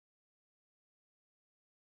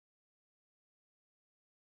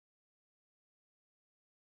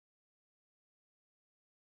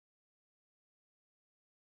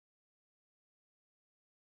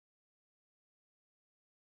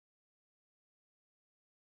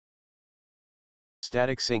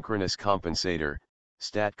Static Synchronous Compensator,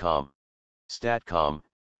 STATCOM. STATCOM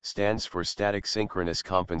stands for Static Synchronous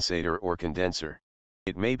Compensator or Condenser.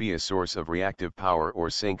 It may be a source of reactive power or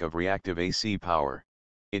sink of reactive AC power.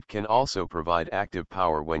 It can also provide active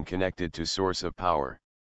power when connected to source of power.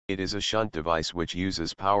 It is a shunt device which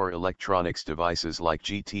uses power electronics devices like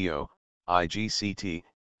GTO, IGCT,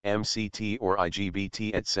 MCT or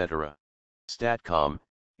IGBT etc. STATCOM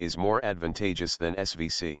is more advantageous than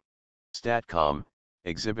SVC. STATCOM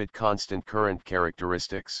exhibit constant current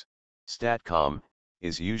characteristics. STATCOM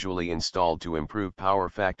is usually installed to improve power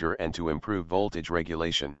factor and to improve voltage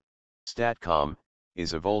regulation. STATCOM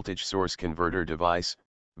is a voltage source converter device,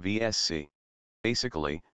 VSC.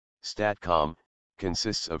 Basically, STATCOM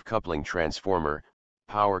consists of coupling transformer,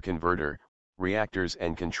 power converter, reactors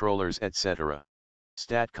and controllers etc.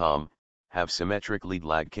 STATCOM have symmetric lead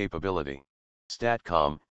lag capability.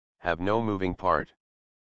 STATCOM have no moving part.